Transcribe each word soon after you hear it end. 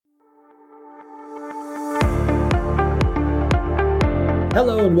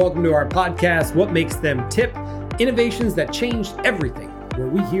Hello and welcome to our podcast, What Makes Them Tip? Innovations that changed everything, where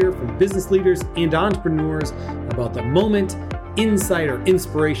we hear from business leaders and entrepreneurs about the moment, insight, or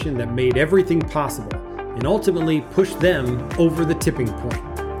inspiration that made everything possible and ultimately pushed them over the tipping point.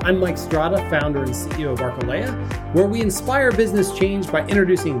 I'm Mike Strada, founder and CEO of Arcalea, where we inspire business change by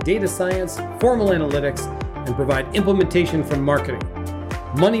introducing data science, formal analytics, and provide implementation from marketing.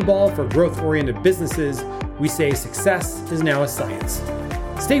 Moneyball for growth-oriented businesses, we say success is now a science.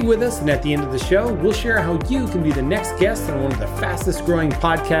 Stay with us, and at the end of the show, we'll share how you can be the next guest on one of the fastest growing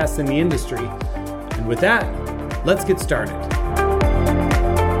podcasts in the industry. And with that, let's get started.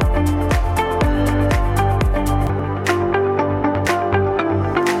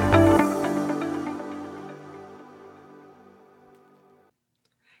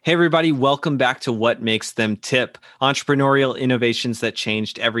 Hey everybody, welcome back to What Makes Them Tip, entrepreneurial innovations that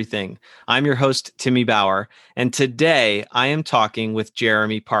changed everything. I'm your host, Timmy Bauer, and today I am talking with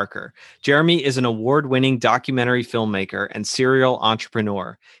Jeremy Parker. Jeremy is an award-winning documentary filmmaker and serial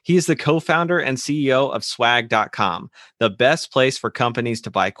entrepreneur. He is the co-founder and CEO of swag.com, the best place for companies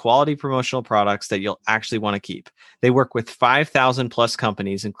to buy quality promotional products that you'll actually want to keep. They work with 5,000 plus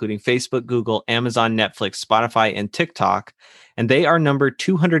companies, including Facebook, Google, Amazon, Netflix, Spotify, and TikTok, and they are number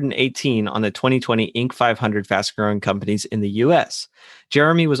 218 on the 2020 Inc. 500 fast-growing companies in the U.S.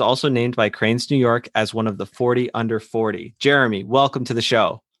 Jeremy was also named by Crain's New York as one of the 40 under 40. Jeremy, welcome to the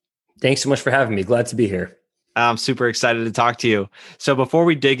show. Thanks so much for having me. Glad to be here. I'm super excited to talk to you. So before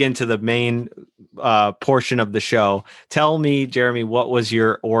we dig into the main portion of the show, tell me, Jeremy, what was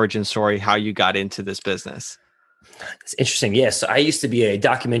your origin story, how you got into this business? It's interesting. Yeah. So I used to be a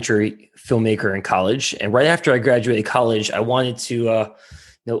documentary filmmaker in college. And right after I graduated college, I wanted to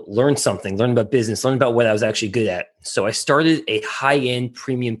learn about business, learn about what I was actually good at. So I started a high-end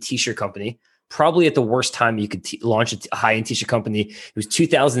premium t-shirt company, probably at the worst time you could launch a high-end t-shirt company. It was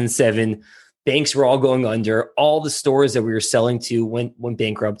 2007. Banks were all going under. All the stores that we were selling to went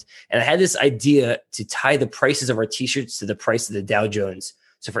bankrupt. And I had this idea to tie the prices of our t-shirts to the price of the Dow Jones.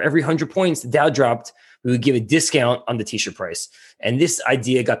 So for every 100 points, the Dow dropped, we would give a discount on the t-shirt price. And this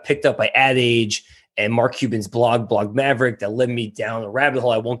idea got picked up by Ad Age and Mark Cuban's blog Maverick, that led me down a rabbit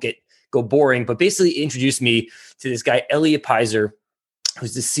hole. I won't go boring, but basically introduced me to this guy, Elliot Pizer,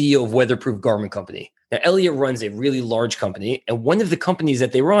 who's the CEO of Weatherproof Garment Company. Now, Elliot runs a really large company, and one of the companies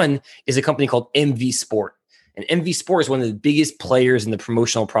that they run is a company called MV Sport. And MV Sport is one of the biggest players in the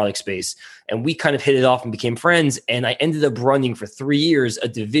promotional product space. And we kind of hit it off and became friends. And I ended up running for 3 years a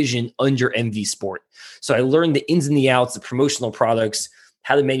division under MV Sport. So I learned the ins and the outs, the promotional products,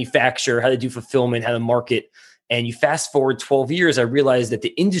 how to manufacture, how to do fulfillment, how to market. And you fast forward 12 years, I realized that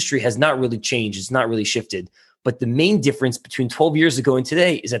the industry has not really changed. It's not really shifted. But the main difference between 12 years ago and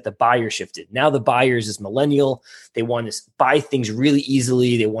today is that the buyer shifted. Now the buyers is millennial. They want to buy things really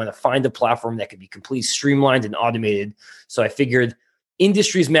easily. They want to find a platform that could be completely streamlined and automated. So I figured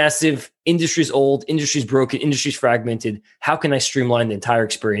industry's massive, industry's old, industry's broken, industry's fragmented. How can I streamline the entire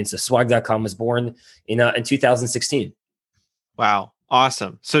experience? So swag.com was born in 2016. Wow.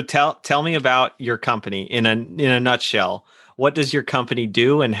 Awesome. So tell me about your company in a nutshell. What does your company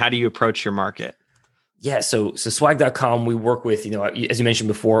do and how do you approach your market? Yeah, so swag.com, we work with, as you mentioned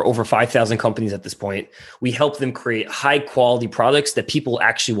before, over 5,000 companies at this point. We help them create high quality products that people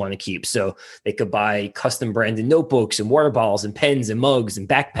actually want to keep. So they could buy custom branded notebooks and water bottles and pens and mugs and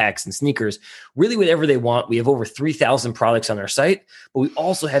backpacks and sneakers, really whatever they want. We have over 3,000 products on our site, but we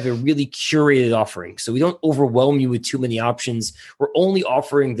also have a really curated offering. So we don't overwhelm you with too many options. We're only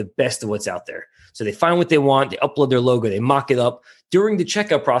offering the best of what's out there. So they find what they want, they upload their logo, they mock it up. During the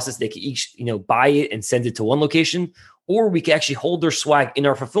checkout process, they can each, buy it and send it to one location, or we can actually hold their swag in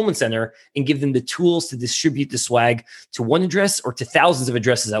our fulfillment center and give them the tools to distribute the swag to one address or to thousands of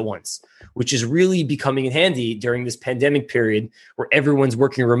addresses at once, which is really becoming handy during this pandemic period where everyone's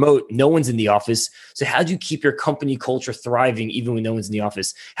working remote, no one's in the office. So how do you keep your company culture thriving even when no one's in the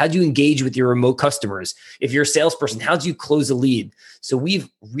office? How do you engage with your remote customers? If you're a salesperson, how do you close a lead? So we've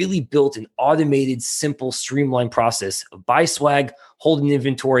really built an automated, simple, streamlined process of buy swag, hold an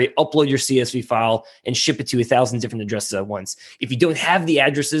inventory, upload your CSV file, and ship it to 1,000 different addresses at once. If you don't have the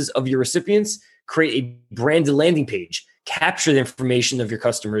addresses of your recipients, create a branded landing page. Capture the information of your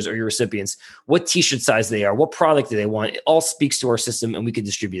customers or your recipients, what t-shirt size they are, what product do they want. It all speaks to our system and we can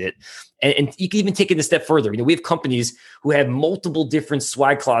distribute it. And you can even take it a step further. We have companies who have multiple different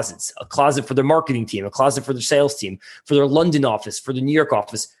swag closets, a closet for their marketing team, a closet for their sales team, for their London office, for the New York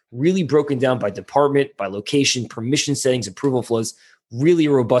office, really broken down by department, by location, permission settings, approval flows, really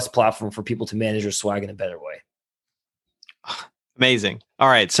a robust platform for people to manage their swag in a better way. Amazing. All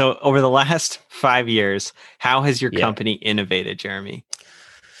right. So over the last 5 years, how has your company innovated, Jeremy?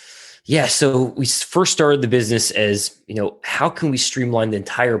 Yeah. So we first started the business as, how can we streamline the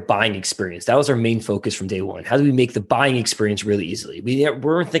entire buying experience? That was our main focus from day one. How do we make the buying experience really easily? We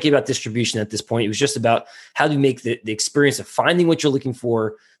weren't thinking about distribution at this point. It was just about how do we make the experience of finding what you're looking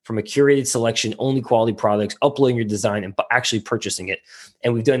for from a curated selection, only quality products, uploading your design and actually purchasing it.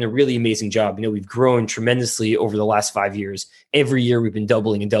 And we've done a really amazing job. We've grown tremendously over the last 5 years. Every year we've been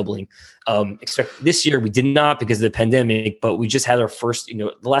doubling and doubling. Except this year we did not because of the pandemic, but we just had our first,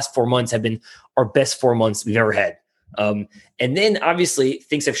 the last 4 months have been our best 4 months we've ever had. And then obviously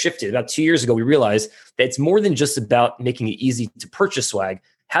things have shifted. About 2 years ago, we realized that it's more than just about making it easy to purchase swag.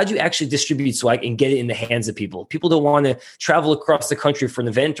 How do you actually distribute swag and get it in the hands of people? People don't want to travel across the country for an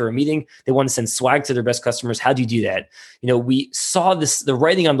event or a meeting. They want to send swag to their best customers. How do you do that? We saw the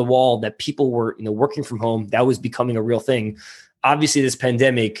writing on the wall that people were, working from home. That was becoming a real thing. Obviously, this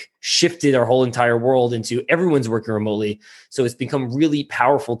pandemic shifted our whole entire world into everyone's working remotely. So it's become a really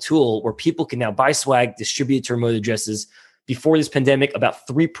powerful tool where people can now buy swag, distribute it to remote addresses. Before this pandemic, about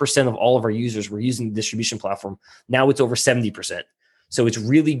 3% of all of our users were using the distribution platform. Now it's over 70%. So it's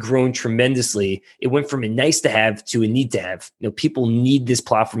really grown tremendously. It went from a nice to have to a need to have. People need this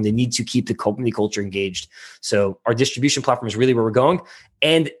platform. They need to keep the company culture engaged. So our distribution platform is really where we're going.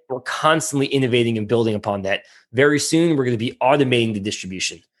 And we're constantly innovating and building upon that. Very soon, we're going to be automating the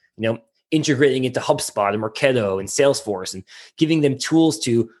distribution, integrating into HubSpot and Marketo and Salesforce and giving them tools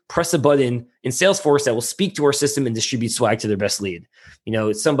to press a button in Salesforce that will speak to our system and distribute swag to their best lead.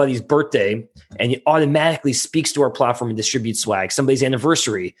 It's somebody's birthday and it automatically speaks to our platform and distributes swag. Somebody's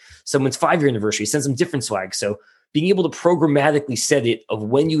anniversary, someone's 5-year anniversary, sends them different swag. So being able to programmatically set it of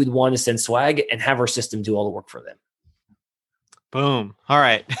when you would want to send swag and have our system do all the work for them. Boom. All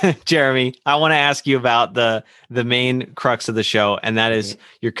right, Jeremy, I want to ask you about the main crux of the show, and that is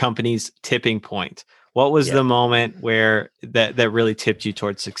your company's tipping point. What was the moment where that really tipped you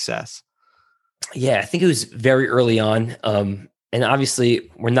towards success? Yeah, I think it was very early on. And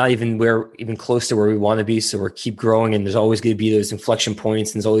obviously we're not even close to where we want to be. So we're keep growing and there's always going to be those inflection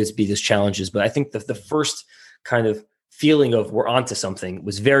points and there's always be those challenges. But I think the first kind of feeling of we're onto something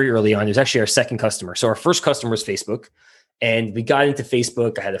was very early on. It was actually our second customer. So our first customer was Facebook. And we got into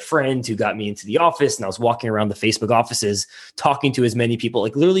Facebook. I had a friend who got me into the office and I was walking around the Facebook offices, talking to as many people,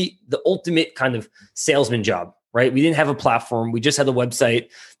 like literally the ultimate kind of salesman job, right? We didn't have a platform. We just had a website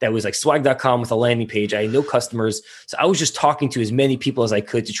that was like swag.com with a landing page. I had no customers. So I was just talking to as many people as I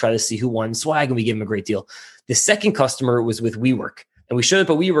could to try to see who wanted swag and we gave them a great deal. The second customer was with WeWork. And we showed up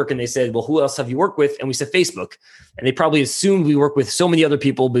at WeWork and they said, well, who else have you worked with? And we said, Facebook. And they probably assumed we work with so many other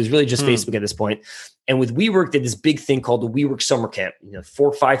people, but it was really just Facebook at this point. And with WeWork, did this big thing called the WeWork Summer Camp. 4,000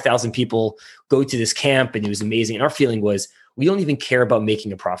 or 5,000 people go to this camp and it was amazing. And our feeling was, we don't even care about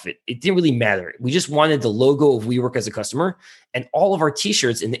making a profit. It didn't really matter. We just wanted the logo of WeWork as a customer. And all of our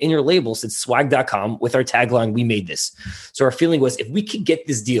t-shirts in the inner label said swag.com with our tagline, we made this. So our feeling was, if we could get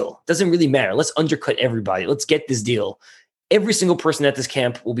this deal, doesn't really matter. Let's undercut everybody. Let's get this deal. Every single person at this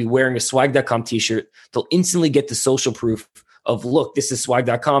camp will be wearing a swag.com t-shirt. They'll instantly get the social proof of, look, this is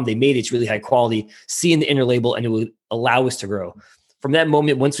swag.com. They made it. It's really high quality. See in the inner label, and it would allow us to grow. From that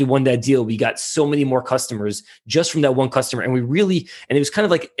moment, once we won that deal, we got so many more customers just from that one customer. And it was kind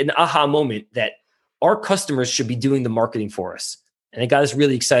of like an aha moment that our customers should be doing the marketing for us. And it got us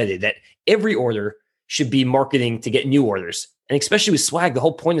really excited that every order should be marketing to get new orders. And especially with swag, the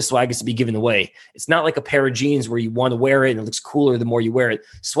whole point of swag is to be given away. It's not like a pair of jeans where you want to wear it and it looks cooler the more you wear it.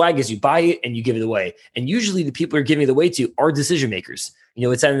 Swag is you buy it and you give it away. And usually the people you're giving it away to are decision makers.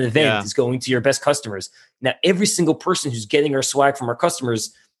 It's at an event, It's going to your best customers. Now, every single person who's getting our swag from our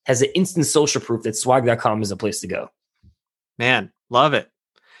customers has an instant social proof that swag.com is a place to go. Man, love it.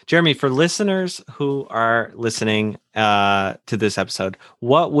 Jeremy, for listeners who are listening to this episode,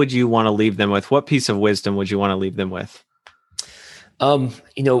 what would you want to leave them with? What piece of wisdom would you want to leave them with?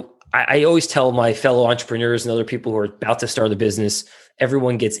 I always tell my fellow entrepreneurs and other people who are about to start a business,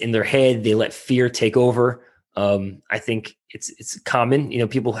 everyone gets in their head. They let fear take over. I think it's common,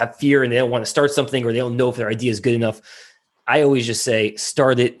 people have fear and they don't want to start something or they don't know if their idea is good enough. I always just say,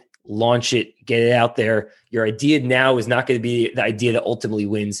 start it, launch it, get it out there. Your idea now is not going to be the idea that ultimately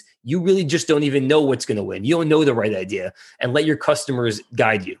wins. You really just don't even know what's going to win. You don't know the right idea, and let your customers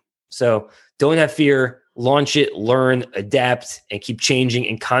guide you. So don't have fear. Launch it, learn, adapt, and keep changing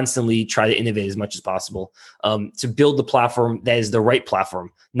and constantly try to innovate as much as possible to build the platform that is the right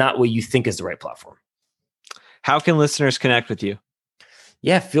platform, not what you think is the right platform. How can listeners connect with you?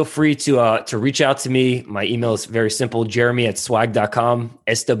 Yeah, feel free to reach out to me. My email is very simple, jeremy@swag.com,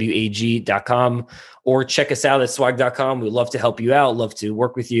 swag.com, or check us out at swag.com. We'd love to help you out, love to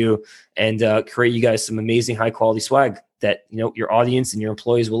work with you and create you guys some amazing high quality swag that your audience and your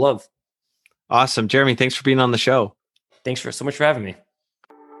employees will love. Awesome. Jeremy, thanks for being on the show. Thanks so much for having me.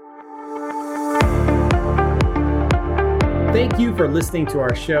 Thank you for listening to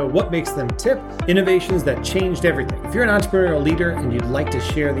our show, What Makes Them Tip? Innovations that changed everything. If you're an entrepreneurial leader and you'd like to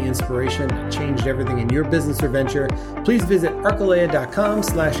share the inspiration that changed everything in your business or venture, please visit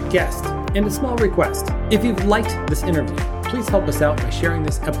archelaia.com/guest. And a small request, if you've liked this interview, please help us out by sharing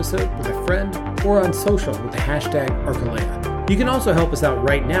this episode with a friend or on social with the hashtag Archelaia. You can also help us out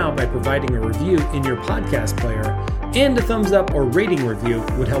right now by providing a review in your podcast player, and a thumbs up or rating review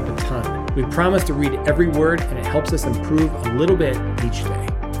would help a ton. We promise to read every word, and it helps us improve a little bit each day.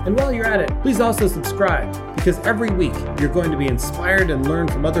 And while you're at it, please also subscribe, because every week you're going to be inspired and learn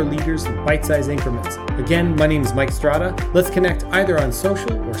from other leaders in bite-sized increments. Again, my name is Mike Strada. Let's connect either on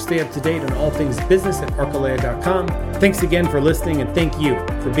social or stay up to date on all things business at archelaia.com. Thanks again for listening, and thank you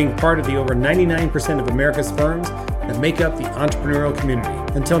for being part of the over 99% of America's firms that make up the entrepreneurial community.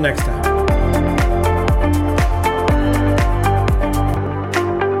 Until next time.